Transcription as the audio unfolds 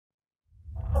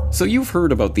So you've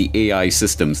heard about the AI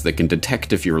systems that can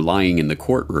detect if you're lying in the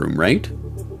courtroom, right?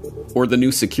 Or the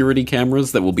new security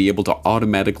cameras that will be able to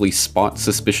automatically spot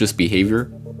suspicious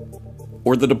behavior?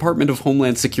 Or the Department of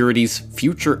Homeland Security's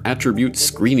future attribute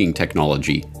screening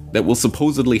technology that will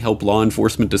supposedly help law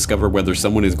enforcement discover whether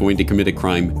someone is going to commit a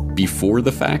crime before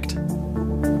the fact?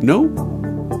 No?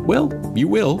 Well, you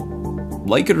will.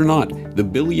 Like it or not, the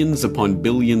billions upon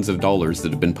billions of dollars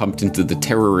that have been pumped into the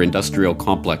terror industrial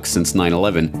complex since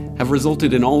 9/11 have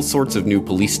resulted in all sorts of new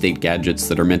police state gadgets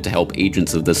that are meant to help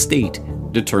agents of the state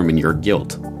determine your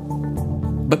guilt.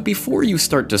 But before you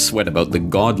start to sweat about the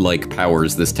godlike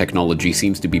powers this technology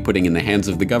seems to be putting in the hands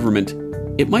of the government,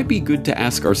 it might be good to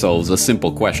ask ourselves a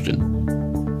simple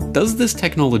question. Does this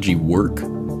technology work,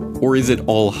 or is it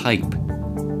all hype?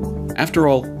 After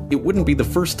all, it wouldn't be the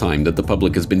first time that the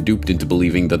public has been duped into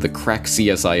believing that the crack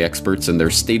CSI experts and their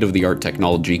state-of-the-art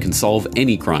technology can solve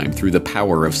any crime through the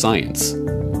power of science.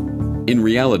 In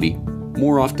reality,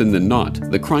 more often than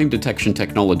not, the crime detection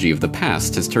technology of the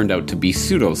past has turned out to be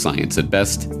pseudoscience at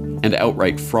best, and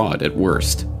outright fraud at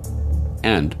worst.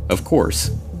 And, of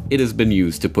course, it has been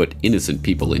used to put innocent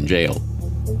people in jail.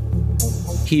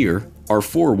 Here are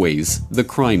 4 ways the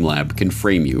crime lab can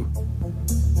frame you.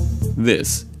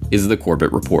 This is the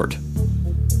Corbett Report.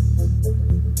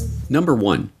 Number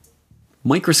 1.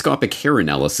 Microscopic hair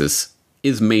analysis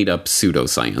is made-up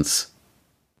pseudoscience.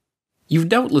 You've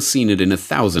doubtless seen it in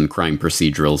 1,000 crime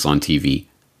procedurals on TV.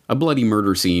 A bloody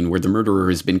murder scene where the murderer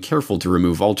has been careful to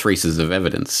remove all traces of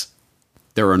evidence.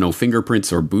 There are no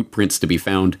fingerprints or boot prints to be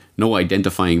found, no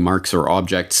identifying marks or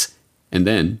objects, and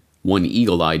then one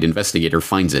eagle-eyed investigator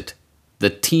finds it. The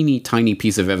teeny tiny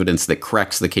piece of evidence that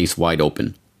cracks the case wide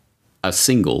open. A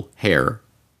single hair.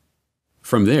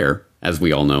 From there, as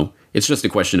we all know, it's just a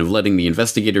question of letting the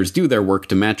investigators do their work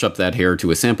to match up that hair to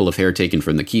a sample of hair taken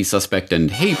from the key suspect, and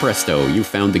hey presto, you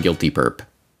found the guilty perp.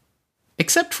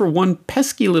 Except for one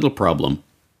pesky little problem.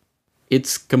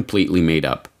 It's completely made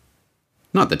up.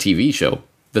 Not the TV show,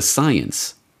 the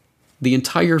science. The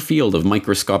entire field of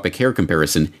microscopic hair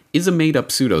comparison is a made-up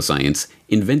pseudoscience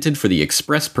invented for the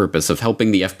express purpose of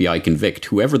helping the FBI convict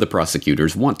whoever the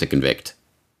prosecutors want to convict.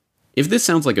 If this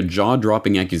sounds like a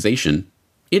jaw-dropping accusation,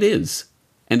 it is.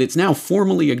 And it's now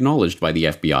formally acknowledged by the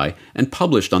FBI and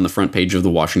published on the front page of the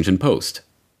Washington Post.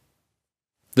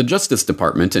 The Justice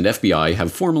Department and FBI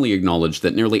have formally acknowledged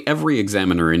that nearly every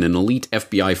examiner in an elite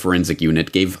FBI forensic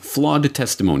unit gave flawed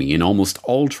testimony in almost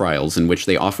all trials in which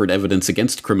they offered evidence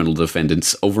against criminal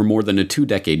defendants over more than a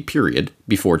 2-decade period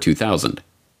before 2000.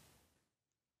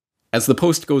 As the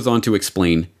Post goes on to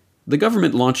explain, the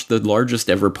government launched the largest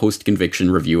ever post-conviction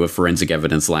review of forensic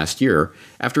evidence last year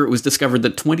after it was discovered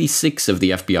that 26 of the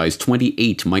FBI's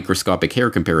 28 microscopic hair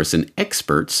comparison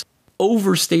experts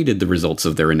overstated the results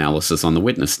of their analysis on the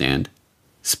witness stand.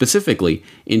 Specifically,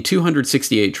 in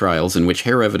 268 trials in which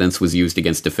hair evidence was used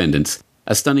against defendants,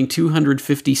 a stunning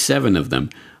 257 of them,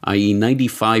 i.e.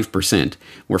 95%,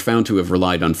 were found to have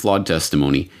relied on flawed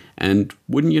testimony, and,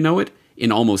 wouldn't you know it,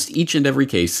 in almost each and every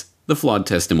case, the flawed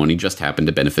testimony just happened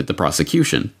to benefit the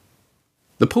prosecution.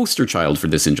 The poster child for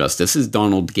this injustice is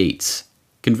Donald Gates.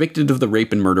 Convicted of the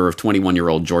rape and murder of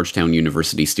 21-year-old Georgetown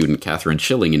University student Catherine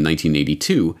Schilling in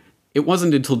 1982, it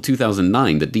wasn't until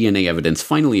 2009 that DNA evidence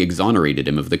finally exonerated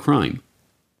him of the crime.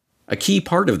 A key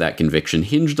part of that conviction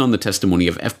hinged on the testimony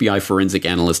of FBI forensic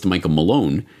analyst Michael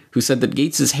Malone, who said that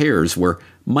Gates's hairs were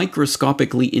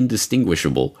microscopically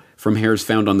indistinguishable from hairs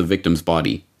found on the victim's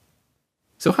body.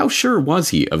 So how sure was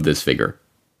he of this figure?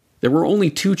 There were only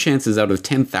 2 chances out of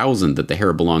 10,000 that the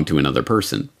hair belonged to another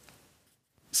person.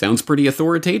 Sounds pretty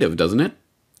authoritative, doesn't it?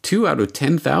 2 out of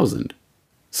 10,000.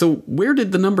 So where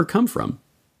did the number come from?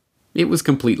 It was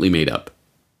completely made up.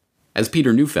 As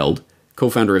Peter Neufeld,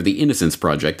 co-founder of the Innocence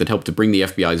Project that helped to bring the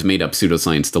FBI's made-up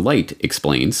pseudoscience to light,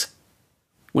 explains,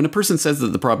 when a person says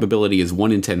that the probability is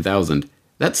 1 in 10,000,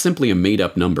 that's simply a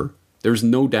made-up number. There's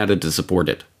no data to support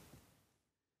it.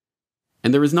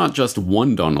 And there is not just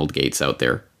one Donald Gates out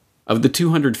there. Of the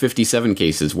 257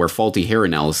 cases where faulty hair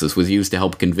analysis was used to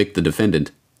help convict the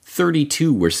defendant,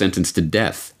 32 were sentenced to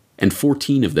death, and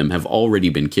 14 of them have already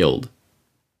been killed.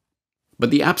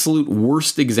 But the absolute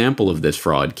worst example of this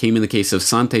fraud came in the case of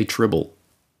Sante Tribble.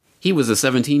 He was a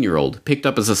 17-year-old, picked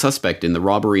up as a suspect in the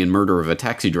robbery and murder of a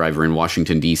taxi driver in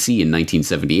Washington, D.C. in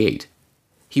 1978.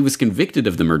 He was convicted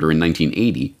of the murder in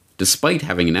 1980, despite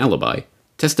having an alibi,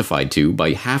 testified to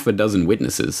by half a dozen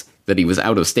witnesses that he was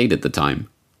out of state at the time,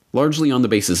 largely on the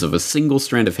basis of a single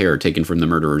strand of hair taken from the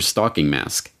murderer's stalking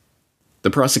mask. The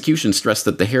prosecution stressed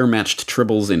that the hair matched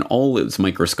Tribble's in all its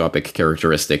microscopic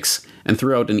characteristics, and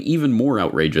threw out an even more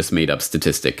outrageous made-up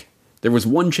statistic. There was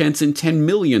 1 chance in 10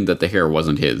 million that the hair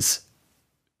wasn't his.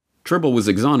 Tribble was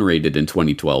exonerated in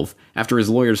 2012 after his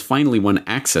lawyers finally won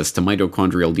access to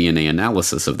mitochondrial DNA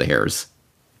analysis of the hairs.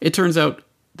 It turns out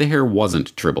the hair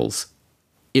wasn't Tribble's.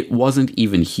 It wasn't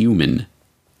even human.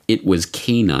 It was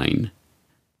canine.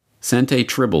 Sante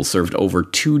Tribble served over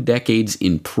 2 decades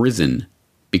in prison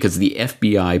because the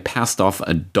FBI passed off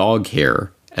a dog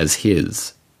hair as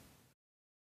his.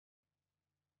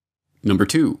 Number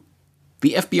 2.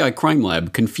 The FBI crime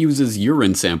lab confuses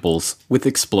urine samples with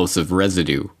explosive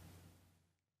residue.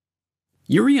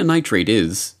 Urea nitrate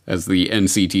is, as the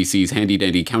NCTC's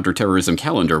handy-dandy counterterrorism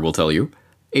calendar will tell you,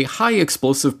 a high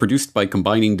explosive produced by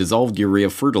combining dissolved urea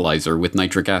fertilizer with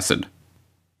nitric acid.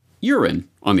 Urine,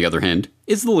 on the other hand,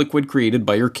 is the liquid created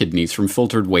by your kidneys from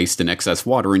filtered waste and excess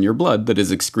water in your blood that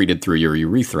is excreted through your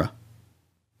urethra.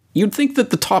 You'd think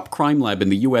that the top crime lab in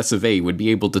the US of A would be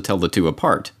able to tell the two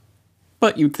apart,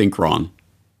 but you'd think wrong.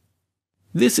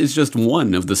 This is just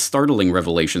one of the startling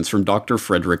revelations from Dr.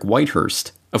 Frederick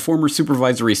Whitehurst, a former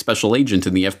supervisory special agent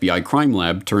in the FBI crime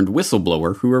lab turned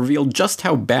whistleblower who revealed just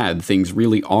how bad things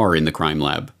really are in the crime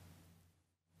lab.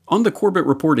 On the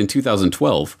Corbettreport in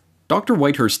 2012, Dr.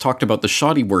 Whitehurst talked about the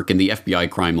shoddy work in the FBI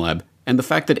crime lab and the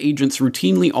fact that agents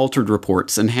routinely altered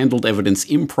reports and handled evidence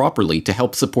improperly to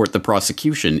help support the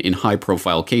prosecution in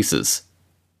high-profile cases.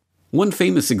 One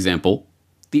famous example,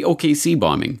 the OKC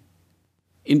bombing.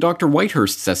 In Dr.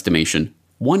 Whitehurst's estimation,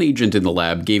 one agent in the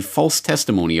lab gave false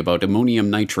testimony about ammonium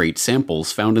nitrate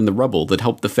samples found in the rubble that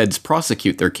helped the feds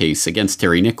prosecute their case against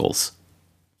Terry Nichols.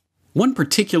 One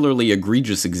particularly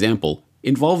egregious example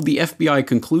involved the FBI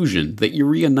conclusion that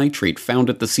urea nitrate found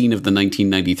at the scene of the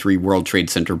 1993 World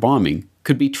Trade Center bombing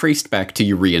could be traced back to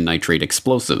urea nitrate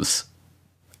explosives.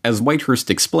 As Whitehurst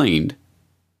explained,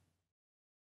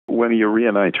 when a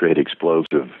urea nitrate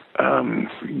explosive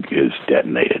is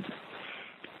detonated,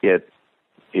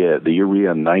 the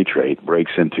urea nitrate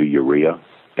breaks into urea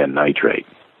and nitrate.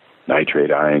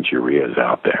 Nitrate ions, urea is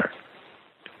out there.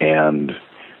 And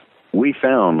we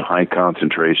found high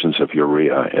concentrations of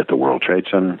urea at the World Trade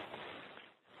Center,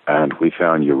 and we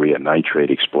found urea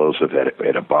nitrate explosive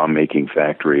at a bomb-making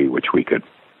factory, which we could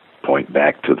point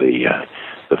back to the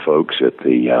folks at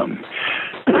the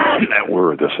that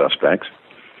were the suspects.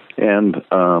 And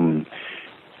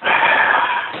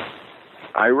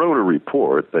I wrote a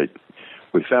report that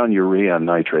we found urea and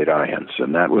nitrate ions,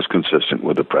 and that was consistent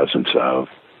with the presence of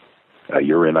a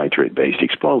urea nitrate-based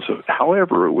explosive.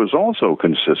 However, it was also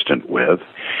consistent with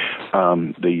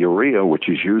the urea, which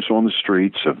is used on the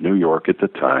streets of New York at the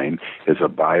time, is a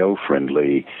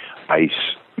bio-friendly ice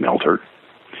melter.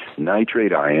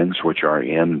 Nitrate ions, which are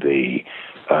in the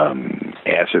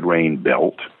acid rain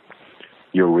belt.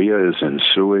 Urea is in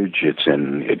sewage.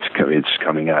 It's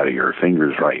coming out of your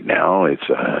fingers right now. It's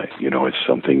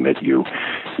something that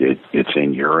it's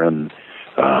in urine.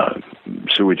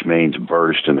 Sewage mains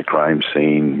burst in the crime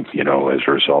scene, as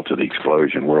a result of the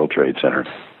explosion, World Trade Center.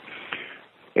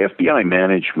 FBI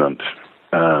management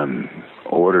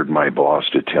ordered my boss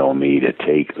to tell me to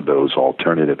take those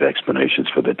alternative explanations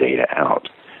for the data out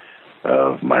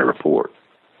of my report.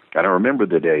 And I remember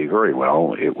the day very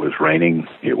well. It was raining.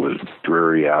 It was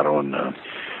dreary out on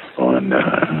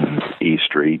East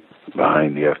Street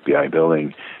behind the FBI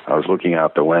building. I was looking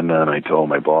out the window, and I told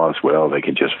my boss, well, they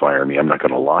can just fire me. I'm not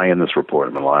going to lie in this report.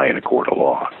 I'm going to lie in a court of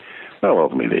law. Well,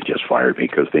 ultimately, they just fired me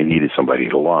because they needed somebody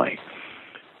to lie.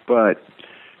 But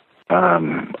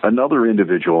another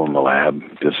individual in the lab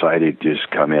decided to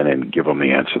just come in and give them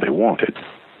the answer they wanted.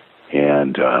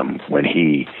 And when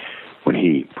he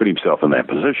put himself in that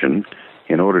position,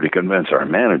 in order to convince our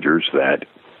managers that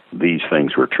these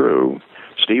things were true,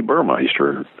 Steve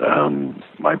Burmeister,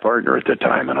 my partner at the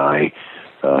time, and I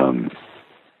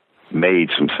made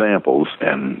some samples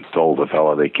and told the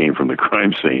fellow they came from the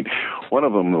crime scene. One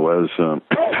of them was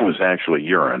actually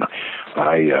urine.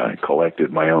 I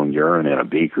collected my own urine in a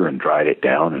beaker and dried it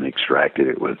down and extracted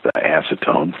it with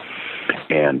acetone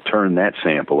and turned that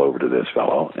sample over to this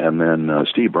fellow. And then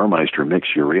Steve Burmeister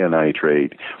mixed urea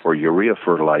nitrate or urea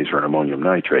fertilizer and ammonium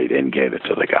nitrate and gave it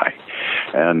to the guy.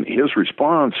 And his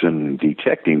response in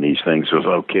detecting these things was,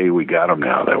 okay, we got him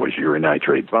now. That was urea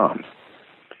nitrate bomb.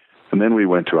 And then we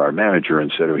went to our manager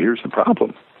and said, oh, here's the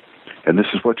problem. And this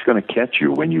is what's going to catch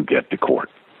you when you get to court.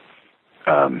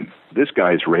 This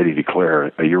guy's ready to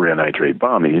declare a urea nitrate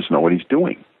bomb. He doesn't know what he's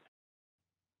doing.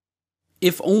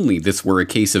 If only this were a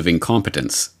case of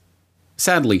incompetence.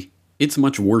 Sadly, it's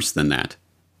much worse than that.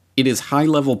 It is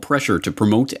high-level pressure to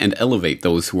promote and elevate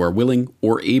those who are willing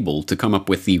or able to come up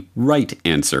with the right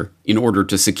answer in order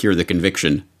to secure the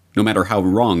conviction, no matter how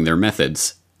wrong their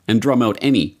methods, and drum out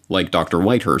any, like Dr.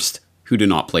 Whitehurst, who do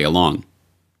not play along.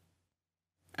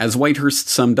 As Whitehurst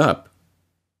summed up,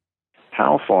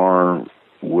 how far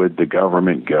would the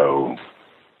government go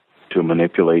to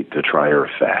manipulate the trier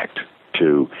of fact,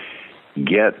 to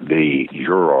get the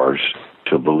jurors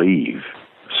to believe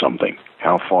something?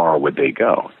 How far would they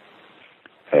go?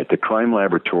 At the crime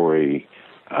laboratory,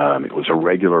 it was a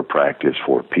regular practice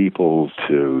for people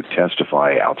to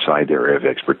testify outside their area of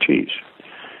expertise.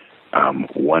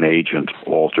 One agent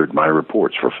altered my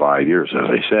reports for 5 years, as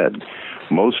I said,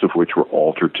 most of which were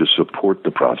altered to support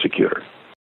the prosecutor.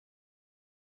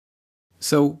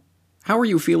 So, how are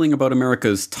you feeling about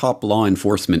America's top law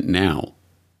enforcement now?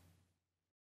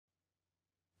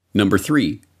 Number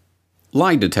 3.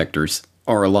 Lie detectors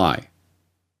are a lie.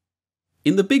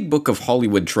 In the big book of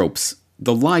Hollywood tropes,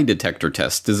 the lie detector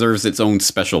test deserves its own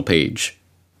special page.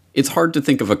 It's hard to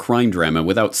think of a crime drama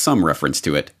without some reference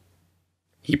to it.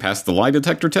 He passed the lie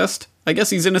detector test? I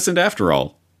guess he's innocent after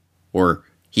all. Or,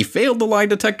 he failed the lie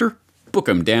detector? Book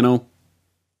him, Dano.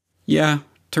 Yeah,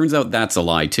 turns out that's a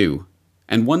lie too.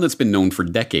 And one that's been known for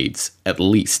decades, at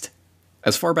least.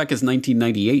 As far back as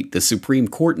 1998, the Supreme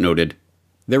Court noted,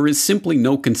 "There is simply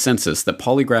no consensus that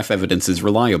polygraph evidence is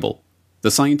reliable.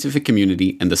 The scientific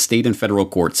community and the state and federal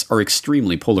courts are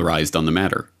extremely polarized on the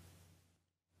matter."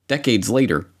 Decades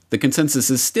later, the consensus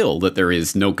is still that there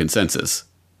is no consensus,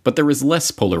 but there is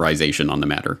less polarization on the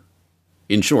matter.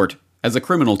 In short, as a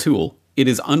criminal tool, it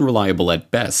is unreliable at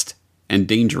best and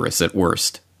dangerous at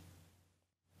worst.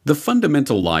 The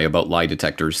fundamental lie about lie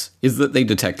detectors is that they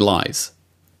detect lies.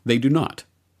 They do not.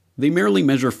 They merely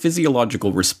measure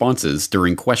physiological responses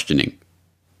during questioning.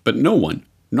 But no one,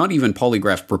 not even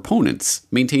polygraph proponents,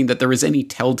 maintain that there is any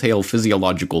telltale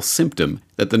physiological symptom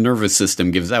that the nervous system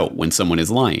gives out when someone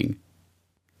is lying.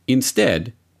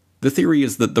 Instead, the theory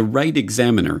is that the right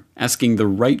examiner, asking the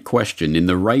right question in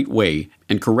the right way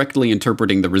and correctly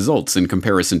interpreting the results in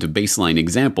comparison to baseline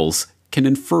examples, can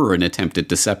infer an attempt at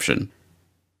deception.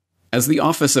 As the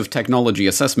Office of Technology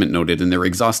Assessment noted in their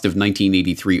exhaustive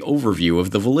 1983 overview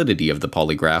of the validity of the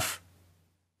polygraph,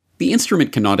 the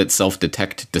instrument cannot itself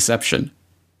detect deception.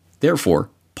 Therefore,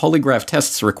 polygraph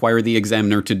tests require the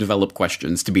examiner to develop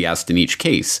questions to be asked in each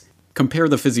case, compare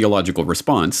the physiological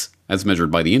response, as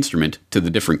measured by the instrument, to the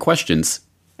different questions,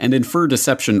 and infer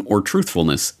deception or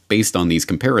truthfulness based on these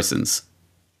comparisons.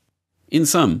 In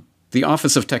sum, the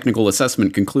Office of Technical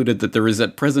Assessment concluded that there is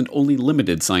at present only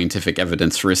limited scientific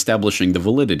evidence for establishing the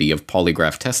validity of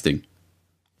polygraph testing.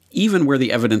 Even where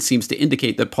the evidence seems to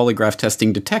indicate that polygraph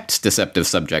testing detects deceptive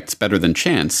subjects better than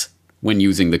chance, when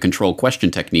using the control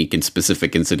question technique in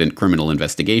specific incident criminal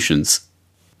investigations,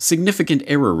 significant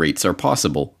error rates are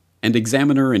possible, and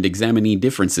examiner and examinee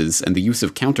differences and the use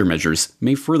of countermeasures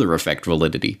may further affect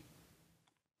validity.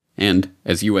 And,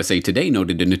 as USA Today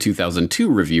noted in a 2002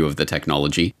 review of the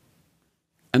technology,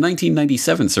 a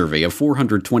 1997 survey of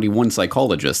 421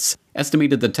 psychologists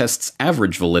estimated the test's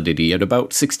average validity at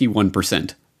about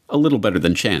 61%, a little better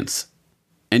than chance.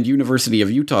 And University of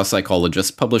Utah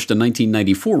psychologists published a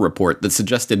 1994 report that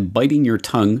suggested biting your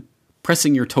tongue,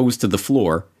 pressing your toes to the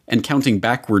floor, and counting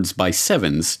backwards by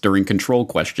sevens during control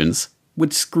questions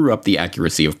would screw up the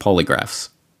accuracy of polygraphs.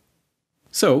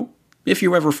 So, if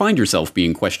you ever find yourself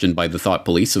being questioned by the thought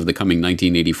police of the coming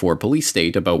 1984 police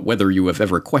state about whether you have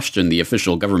ever questioned the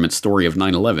official government story of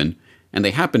 9/11, and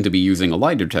they happen to be using a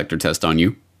lie detector test on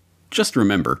you, just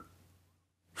remember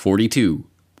 42,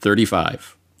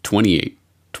 35, 28,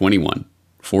 21,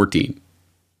 14.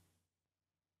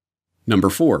 Number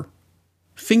 4.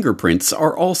 Fingerprints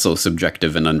are also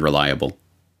subjective and unreliable.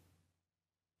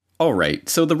 Alright,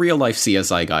 so the real-life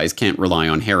CSI guys can't rely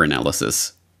on hair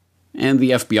analysis. And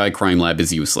the FBI crime lab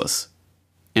is useless.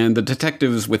 And the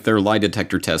detectives with their lie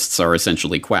detector tests are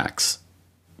essentially quacks.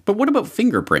 But what about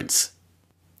fingerprints?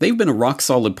 They've been a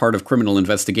rock-solid part of criminal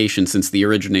investigation since the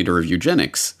originator of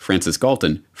eugenics, Francis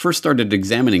Galton, first started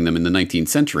examining them in the 19th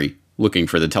century, looking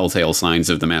for the telltale signs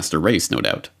of the master race, no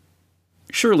doubt.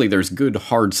 Surely there's good,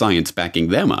 hard science backing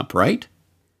them up, right?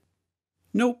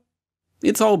 Nope.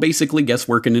 It's all basically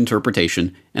guesswork and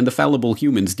interpretation, and the fallible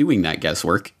humans doing that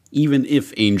guesswork, even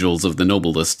if angels of the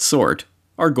noblest sort,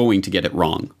 are going to get it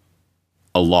wrong.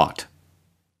 A lot.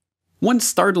 One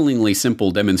startlingly simple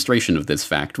demonstration of this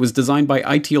fact was designed by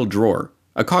Eitil Dror,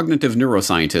 a cognitive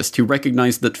neuroscientist who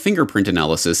recognized that fingerprint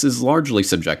analysis is largely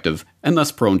subjective and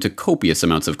thus prone to copious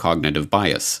amounts of cognitive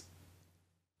bias.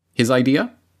 His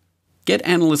idea? Get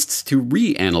analysts to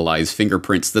reanalyze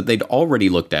fingerprints that they'd already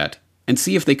looked at and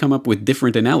see if they come up with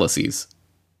different analyses.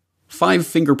 5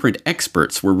 fingerprint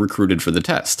experts were recruited for the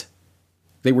test.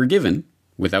 They were given,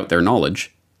 without their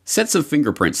knowledge, sets of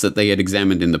fingerprints that they had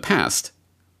examined in the past,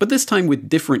 but this time with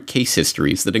different case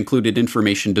histories that included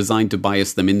information designed to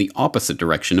bias them in the opposite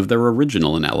direction of their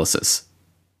original analysis.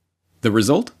 The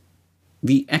result?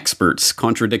 The experts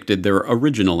contradicted their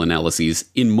original analyses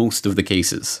in most of the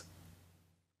cases.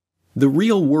 The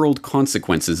real-world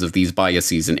consequences of these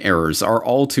biases and errors are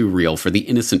all too real for the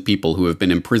innocent people who have been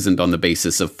imprisoned on the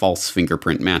basis of false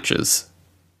fingerprint matches.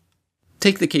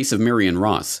 Take the case of Marion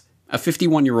Ross, a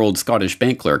 51-year-old Scottish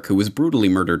bank clerk who was brutally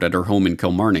murdered at her home in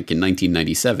Kilmarnock in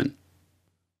 1997.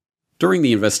 During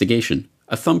the investigation,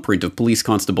 a thumbprint of Police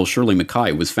Constable Shirley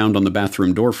Mackay was found on the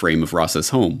bathroom door frame of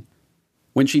Ross's home.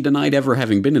 When she denied ever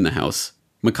having been in the house,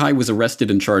 Mackay was arrested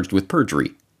and charged with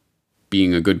perjury.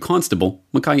 Being a good constable,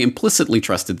 Mackay implicitly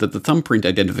trusted that the thumbprint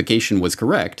identification was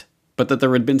correct, but that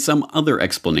there had been some other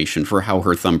explanation for how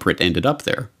her thumbprint ended up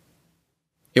there.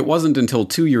 It wasn't until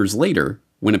 2 years later,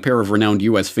 when a pair of renowned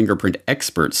US fingerprint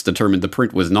experts determined the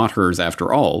print was not hers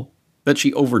after all, that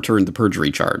she overturned the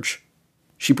perjury charge.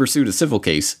 She pursued a civil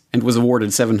case and was awarded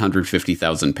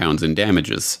 £750,000 in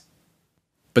damages.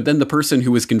 But then the person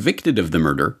who was convicted of the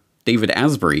murder, David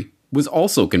Asbury, was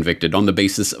also convicted on the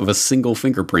basis of a single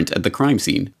fingerprint at the crime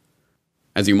scene.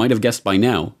 As you might have guessed by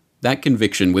now, that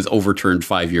conviction was overturned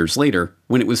 5 years later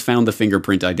when it was found the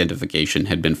fingerprint identification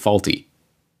had been faulty.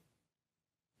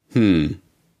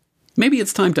 Maybe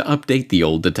it's time to update the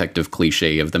old detective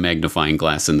cliché of the magnifying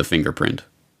glass and the fingerprint.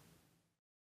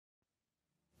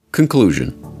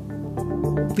 Conclusion.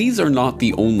 These are not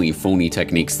the only phony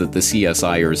techniques that the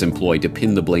CSIers employ to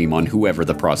pin the blame on whoever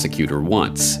the prosecutor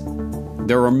wants.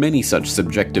 There are many such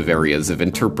subjective areas of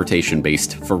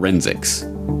interpretation-based forensics.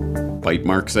 Bite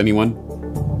marks, anyone?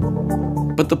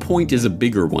 But the point is a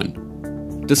bigger one.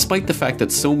 Despite the fact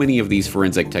that so many of these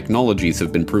forensic technologies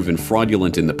have been proven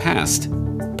fraudulent in the past,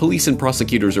 police and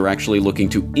prosecutors are actually looking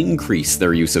to increase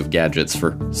their use of gadgets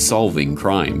for solving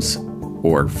crimes,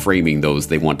 or framing those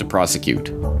they want to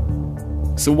prosecute.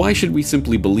 So why should we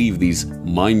simply believe these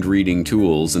mind-reading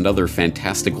tools and other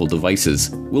fantastical devices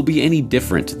will be any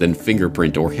different than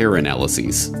fingerprint or hair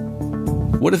analyses?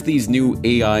 What if these new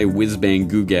AI whiz-bang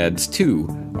googads too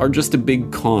are just a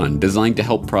big con designed to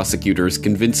help prosecutors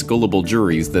convince gullible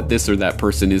juries that this or that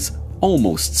person is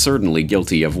almost certainly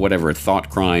guilty of whatever thought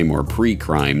crime or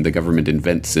pre-crime the government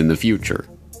invents in the future?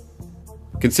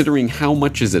 Considering how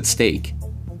much is at stake,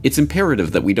 it's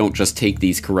imperative that we don't just take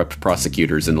these corrupt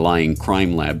prosecutors and lying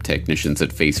crime lab technicians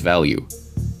at face value.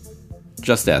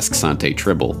 Just ask Sante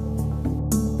Tribble.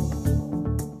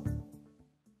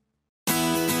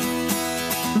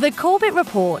 The Corbett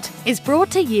Report is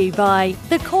brought to you by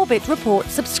the Corbett Report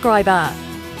subscriber,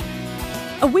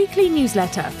 a weekly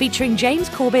newsletter featuring James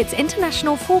Corbett's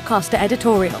International Forecaster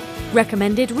editorial,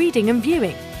 recommended reading and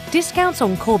viewing, discounts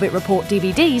on Corbett Report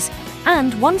DVDs,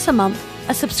 and once a month,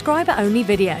 a subscriber-only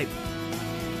video.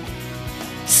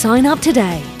 Sign up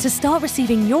today to start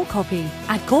receiving your copy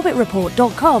at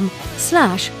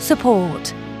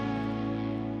corbettreport.com/support.